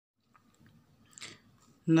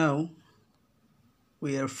Now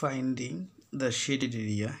we are finding the shaded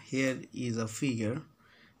area. Here is a figure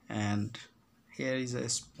and here is a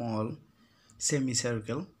small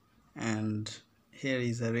semicircle, and here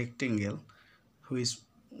is a rectangle whose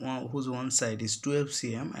one side is 12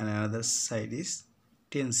 cm and another side is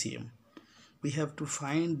 10 cm. We have to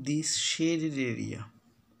find this shaded area.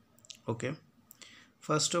 Okay,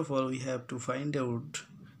 first of all we have to find out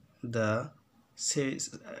the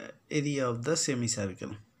area of the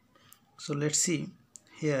semicircle. So let's see,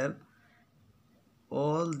 here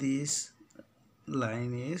all this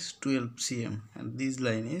line is 12 cm and this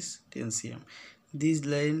line is 10 cm. This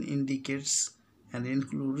line indicates and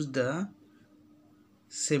includes the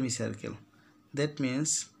semicircle. That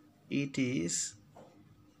means it is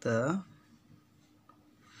the,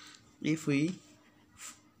 if we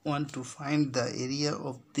want to find the area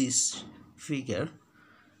of this figure,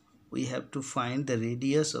 we have to find the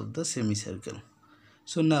radius of the semicircle.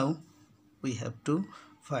 So now we have to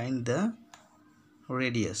find the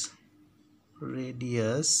radius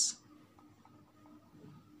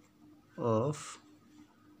of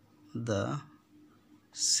the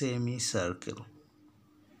semicircle.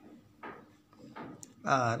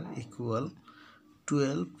 R equal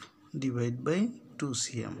 12 divided by 2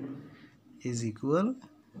 cm is equal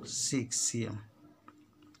 6 cm.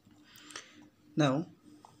 Now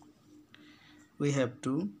we have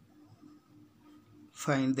to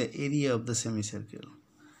find the area of the semicircle.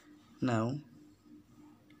 Now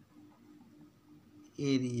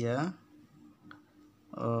area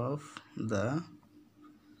of the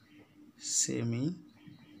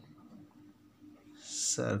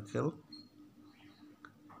semicircle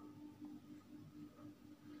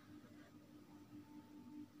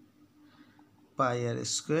pi r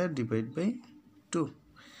square divided by 2.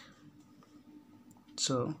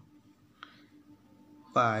 So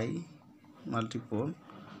pi multiple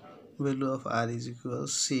value of r is equal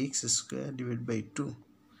 6 square divided by 2.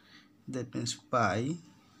 That means pi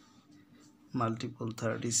multiple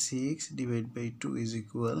 36 divided by 2 is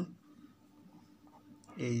equal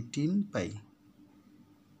 18 pi.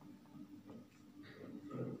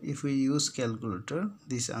 If we use calculator,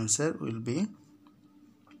 this answer will be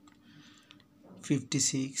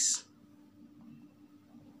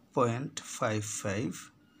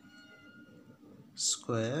 56.55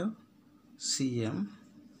 square cm.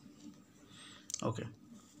 Okay,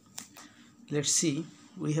 let's see,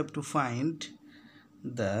 we have to find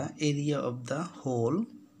the area of the whole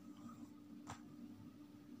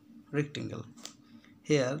rectangle.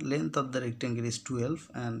 Here length of the rectangle is 12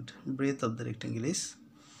 and breadth of the rectangle is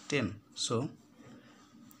 10. So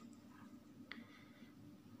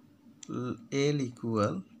L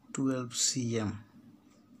equal 12 cm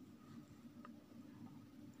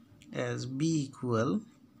as B equal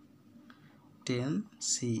 10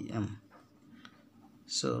 cm.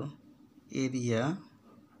 So area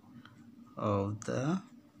of the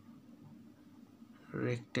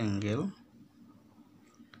rectangle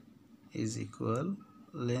is equal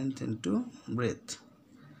length into breadth.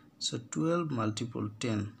 So 12 multiple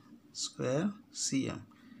 10 square cm,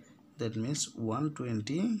 that means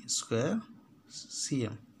 120 square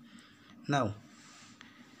cm. Now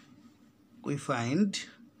we find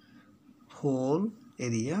whole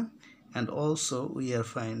area and also we are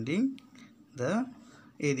finding the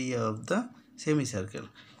area of the semicircle.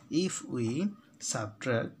 If we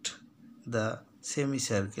subtract the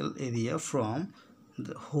semicircle area from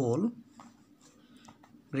the whole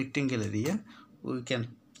rectangle area, we can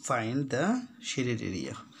find the shaded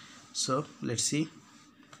area. So let's see,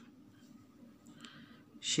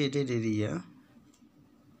 shaded area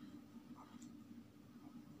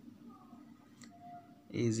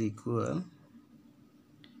is equal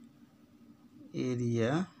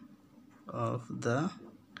area of the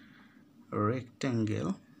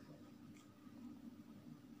rectangle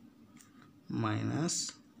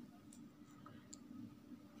minus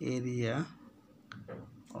area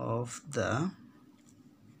of the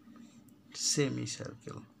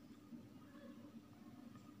semicircle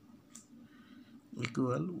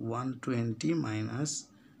equal 120 minus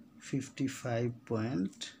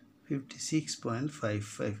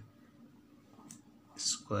 56.55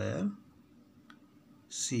 square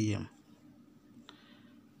cm.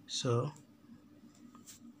 So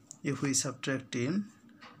if we subtract in,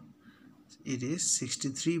 it is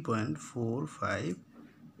 63.45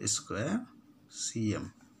 square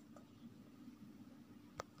cm.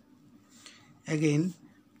 Again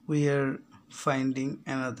we are finding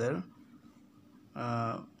another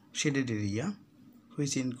shaded area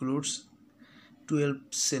which includes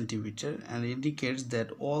 12 centimeter and indicates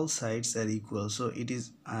that all sides are equal, so it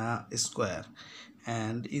is a square,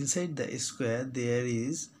 and inside the square there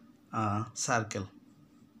is a circle,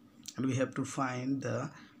 and we have to find the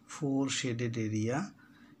 4 shaded area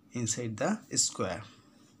inside the square.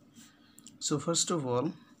 So first of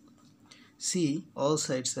all, see, all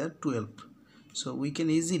sides are 12, so we can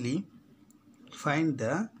easily find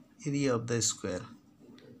the area of the square.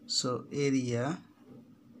 So area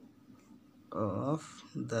of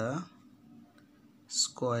the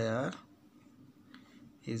square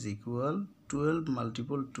is equal 12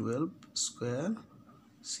 multiple 12 square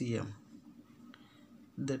cm,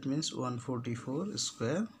 that means 144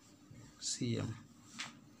 square cm.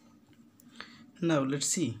 Now let's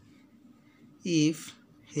see, if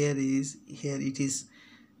here it is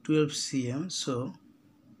 12 cm, so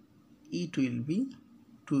it will be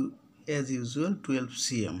as usual 12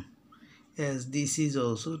 cm, as this is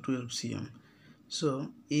also 12 cm.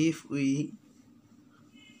 So if we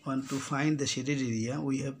want to find the shaded area,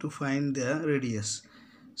 we have to find the radius.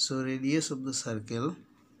 So radius of the circle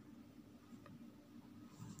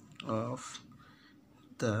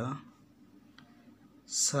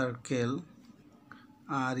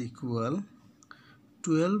are equal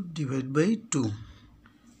 12 divided by 2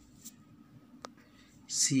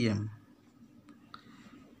 cm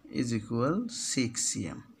is equal 6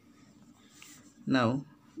 cm. Now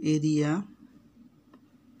area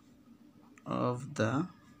of the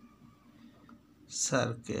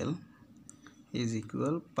circle is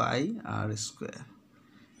equal pi r square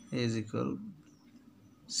is equal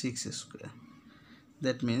 6 square.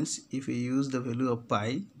 That means if we use the value of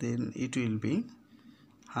pi, then it will be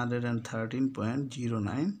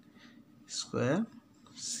 113.09 square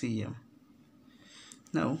cm.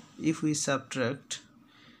 Now if we subtract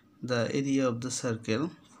the area of the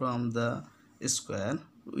circle from the square,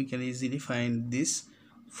 we can easily find this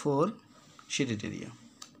 4 shaded area.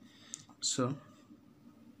 So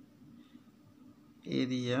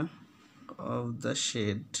area of the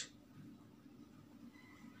shade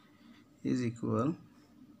is equal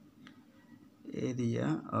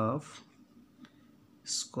area of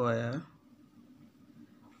square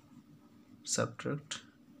subtract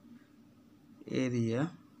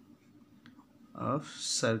area of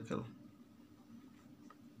circle.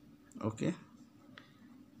 Okay,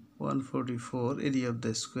 144 area of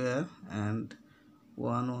the square and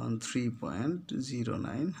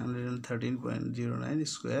 113.09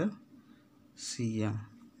 square cm.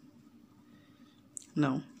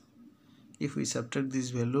 Now if we subtract this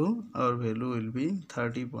value, our value will be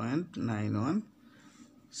 30.91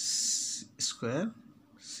 square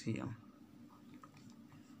cm.